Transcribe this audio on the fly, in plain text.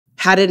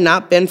Had it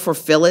not been for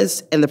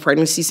Phyllis and the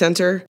pregnancy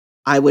center,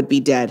 I would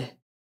be dead.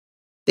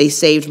 They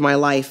saved my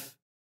life.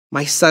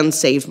 My son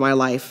saved my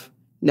life.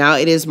 Now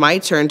it is my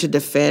turn to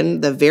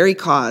defend the very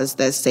cause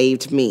that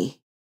saved me.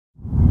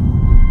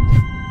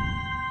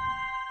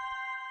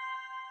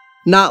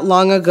 Not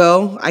long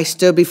ago, I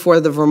stood before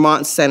the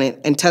Vermont Senate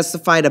and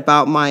testified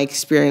about my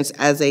experience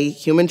as a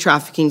human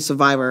trafficking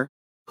survivor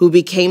who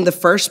became the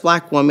first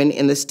Black woman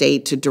in the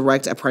state to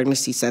direct a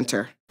pregnancy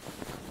center.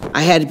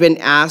 I had been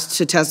asked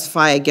to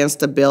testify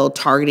against a bill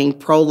targeting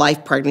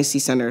pro-life pregnancy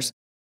centers,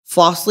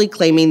 falsely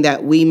claiming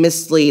that we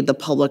mislead the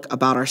public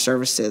about our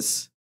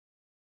services.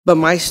 But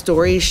my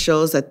story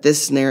shows that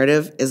this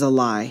narrative is a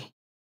lie.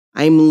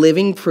 I am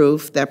living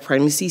proof that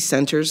pregnancy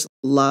centers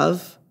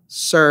love,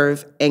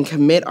 serve, and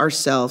commit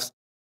ourselves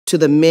to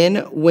the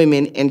men,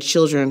 women, and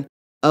children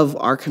of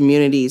our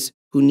communities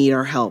who need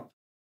our help.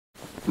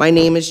 My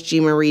name is G.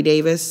 Marie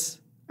Davis.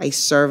 I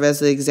serve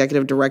as the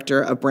Executive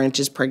Director of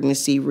Branch's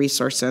Pregnancy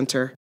Resource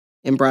Center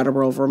in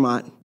Brattleboro,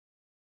 Vermont.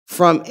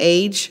 From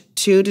age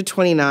 2 to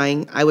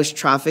 29, I was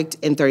trafficked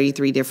in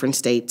 33 different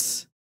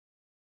states.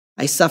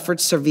 I suffered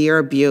severe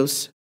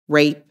abuse,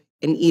 rape,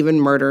 and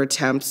even murder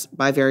attempts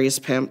by various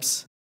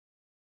pimps.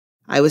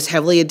 I was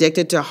heavily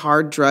addicted to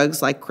hard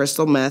drugs like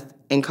crystal meth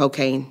and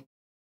cocaine.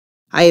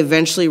 I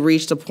eventually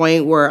reached a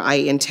point where I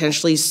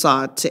intentionally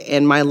sought to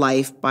end my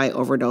life by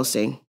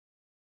overdosing.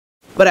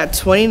 But at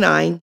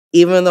 29,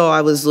 even though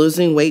I was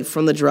losing weight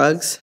from the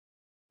drugs,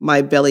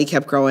 my belly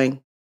kept growing.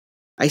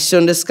 I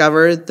soon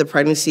discovered the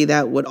pregnancy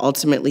that would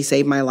ultimately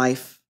save my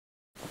life.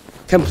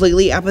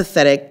 Completely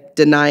apathetic,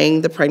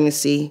 denying the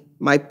pregnancy,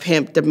 my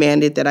pimp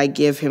demanded that I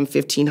give him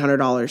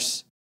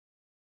 $1,500.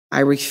 I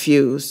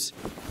refused.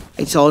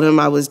 I told him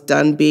I was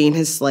done being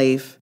his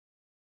slave.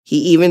 He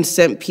even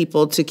sent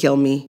people to kill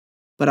me,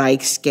 but I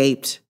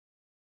escaped.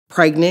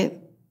 Pregnant,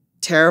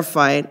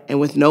 terrified, and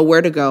with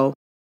nowhere to go,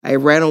 I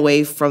ran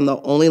away from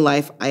the only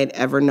life I had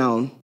ever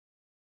known.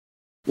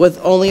 With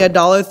only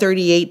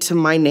 $1.38 to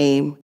my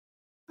name,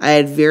 I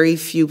had very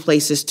few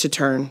places to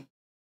turn.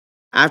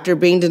 After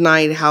being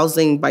denied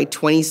housing by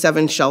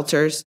 27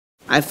 shelters,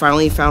 I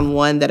finally found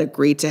one that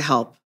agreed to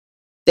help.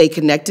 They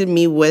connected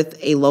me with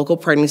a local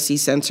pregnancy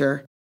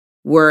center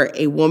where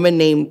a woman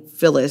named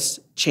Phyllis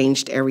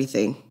changed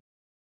everything.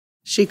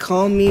 She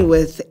called me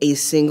with a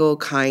single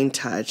kind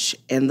touch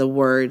and the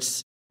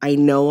words, "I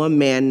know a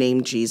man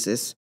named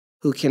Jesus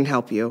who can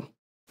help you."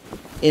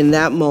 In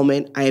that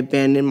moment, I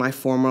abandoned my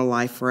former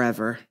life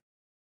forever.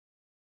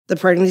 The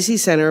pregnancy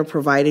center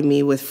provided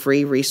me with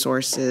free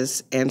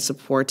resources and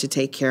support to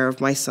take care of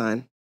my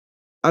son.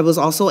 I was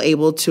also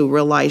able to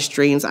realize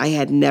dreams I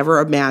had never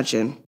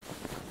imagined.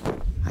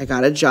 I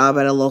got a job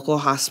at a local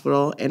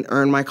hospital and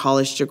earned my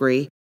college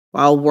degree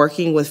while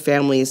working with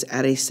families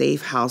at a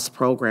safe house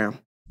program.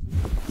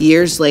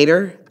 Years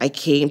later, I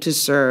came to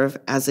serve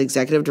as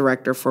executive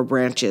director for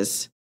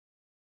Branches.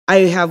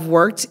 I have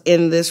worked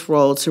in this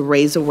role to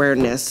raise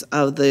awareness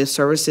of the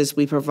services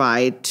we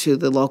provide to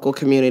the local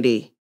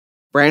community.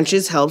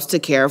 Branches helps to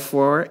care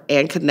for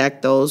and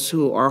connect those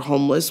who are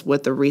homeless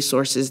with the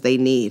resources they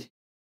need.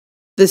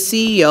 The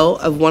CEO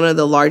of one of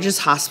the largest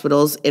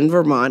hospitals in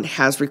Vermont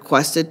has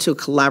requested to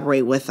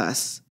collaborate with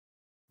us.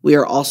 We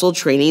are also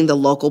training the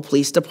local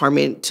police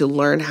department to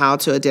learn how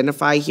to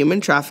identify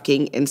human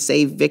trafficking and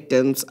save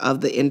victims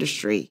of the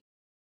industry.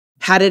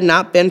 Had it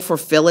not been for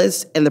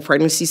Phyllis and the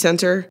pregnancy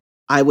center,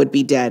 I would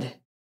be dead.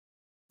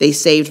 They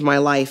saved my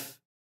life.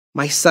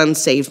 My son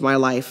saved my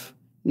life.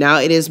 Now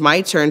it is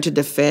my turn to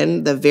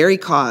defend the very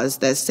cause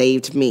that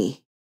saved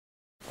me.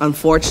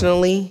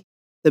 Unfortunately,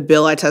 the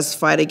bill I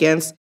testified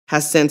against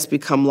has since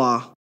become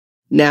law.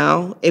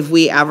 Now, if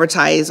we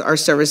advertise our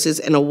services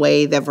in a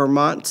way that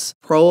Vermont's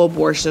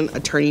pro-abortion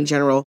Attorney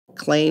General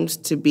claims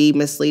to be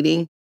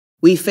misleading,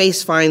 we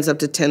face fines up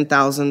to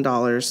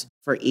 $10,000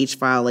 for each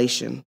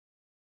violation.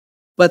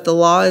 But the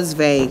law is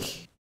vague.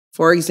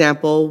 For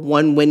example,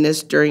 one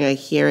witness during a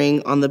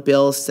hearing on the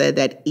bill said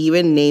that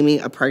even naming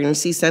a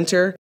pregnancy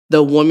center,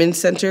 the Women's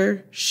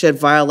Center, should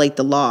violate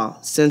the law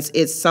since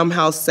it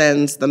somehow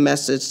sends the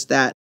message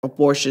that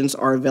abortions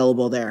are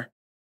available there.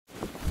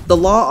 The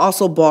law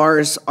also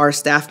bars our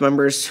staff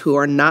members who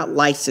are not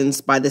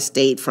licensed by the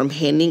state from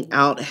handing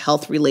out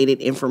health-related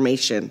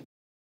information.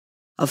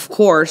 Of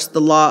course,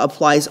 the law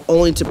applies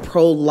only to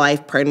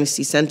pro-life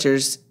pregnancy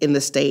centers in the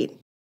state.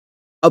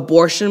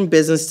 Abortion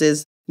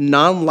businesses'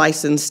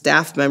 non-licensed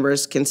staff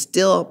members can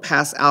still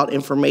pass out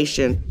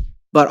information,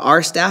 but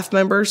our staff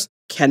members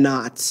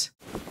cannot.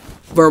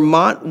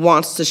 Vermont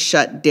wants to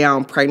shut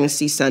down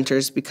pregnancy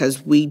centers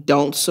because we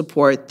don't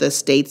support the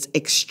state's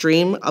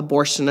extreme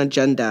abortion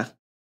agenda.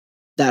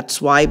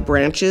 That's why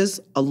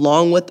Branches,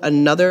 along with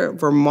another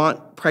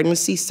Vermont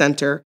pregnancy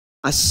center,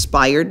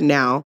 Aspired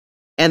Now,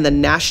 and the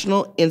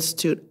National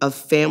Institute of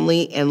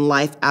Family and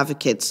Life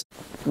Advocates,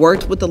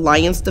 worked with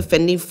Alliance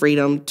Defending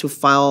Freedom to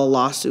file a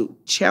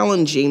lawsuit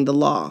challenging the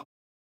law.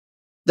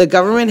 The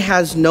government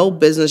has no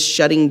business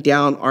shutting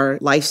down our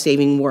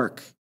life-saving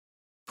work.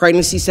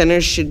 Pregnancy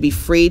centers should be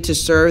free to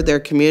serve their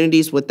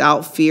communities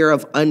without fear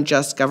of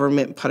unjust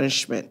government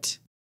punishment.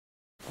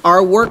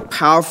 Our work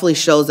powerfully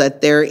shows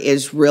that there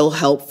is real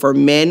help for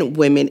men,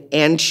 women,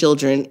 and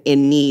children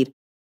in need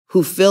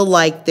who feel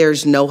like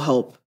there's no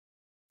hope.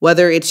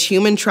 Whether it's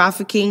human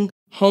trafficking,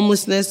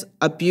 homelessness,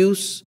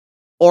 abuse,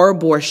 or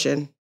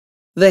abortion.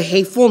 The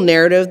hateful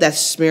narrative that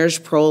smears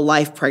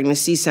pro-life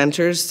pregnancy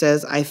centers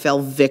says I fell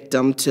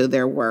victim to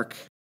their work.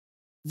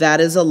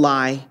 That is a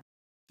lie.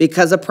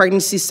 Because of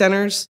pregnancy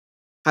centers,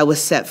 I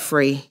was set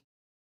free.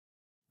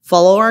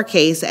 Follow our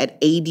case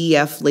at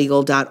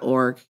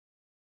adflegal.org.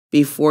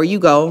 Before you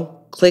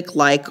go, click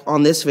like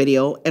on this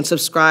video and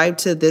subscribe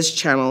to this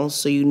channel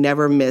so you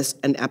never miss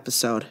an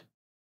episode.